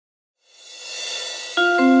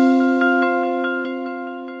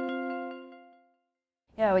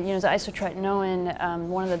you know, the isotretinoin,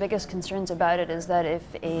 one of the biggest concerns about it is that if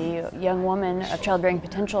a young woman of childbearing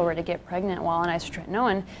potential were to get pregnant while on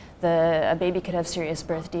isotretinoin, a baby could have serious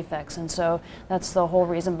birth defects. And so that's the whole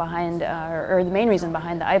reason behind, or the main reason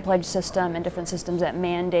behind the iPledge system and different systems that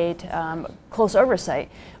mandate close oversight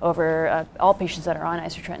over all patients that are on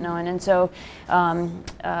isotretinoin. And so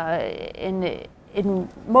in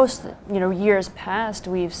most years past,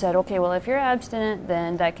 we've said, okay, well, if you're abstinent,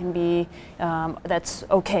 then that can be, that's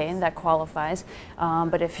okay, and that qualifies.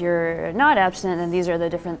 But if you're not abstinent, then these are the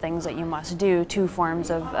different things that you must do, 2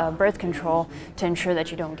 forms of birth control to ensure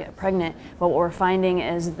that you don't get pregnant. But what we're finding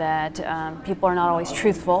is that people are not always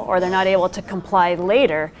truthful, or they're not able to comply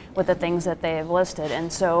later with the things that they have listed.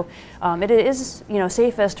 And so it is,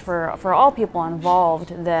 safest for all people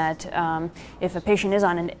involved that if a patient is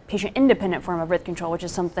on a patient-independent form of birth control, which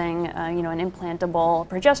is something, an implantable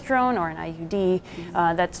progesterone or an IUD,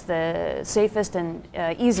 that's the safest and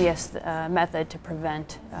easiest method to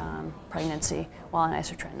prevent pregnancy while on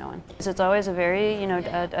isotretinoin. It's always a very,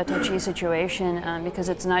 a touchy situation because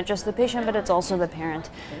it's not just the patient, but it's also the parent.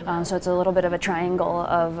 So it's a little bit of a triangle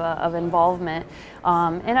of involvement.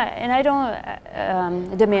 And I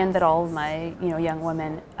don't demand that all of my, young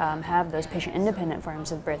women have those patient-independent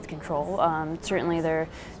forms of birth control. Certainly there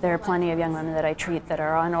are plenty of young women that I treat that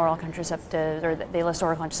are on oral contraceptives, or they list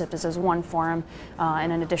oral contraceptives as one form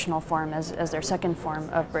and an additional form as their second form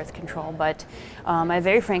of birth control. But I have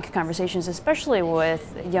very frank conversations, especially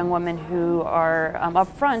with young women who are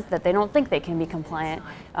upfront that they don't think they can be compliant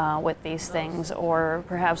with these things, or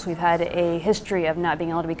perhaps we've had a history of not being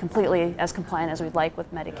able to be completely as compliant as we'd like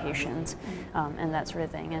with medications and that sort of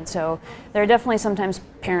thing. And so there are definitely sometimes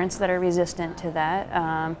parents that are resistant to that.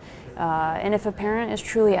 And if a parent is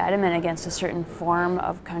truly adamant against a certain form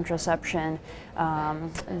of contraception,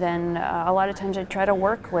 then a lot of times I try to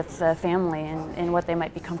work with the family in what they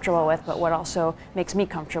might be comfortable with, but what also makes me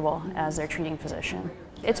comfortable as their treating physician.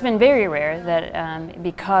 It's been very rare that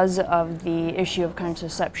because of the issue of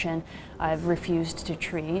contraception, I've refused to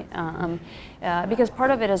treat, because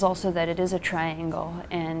part of it is also that it is a triangle,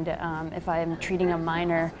 and if I'm treating a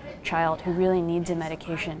minor child who really needs a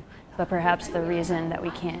medication, but perhaps the reason that we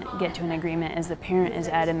can't get to an agreement is the parent is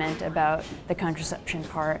adamant about the contraception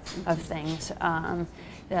part of things.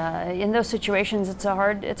 In those situations, it's a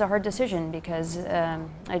hard decision, because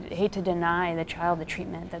I hate to deny the child the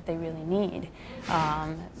treatment that they really need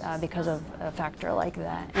because of a factor like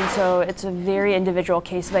that. And so it's a very individual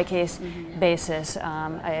case-by-case basis.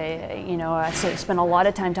 I spend a lot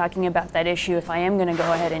of time talking about that issue if I am going to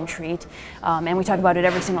go ahead and treat, and we talk about it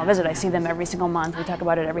every single visit. I see them every single month. We talk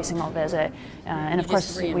about it every single visit, and of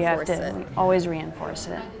course we always reinforce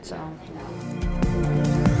it. So.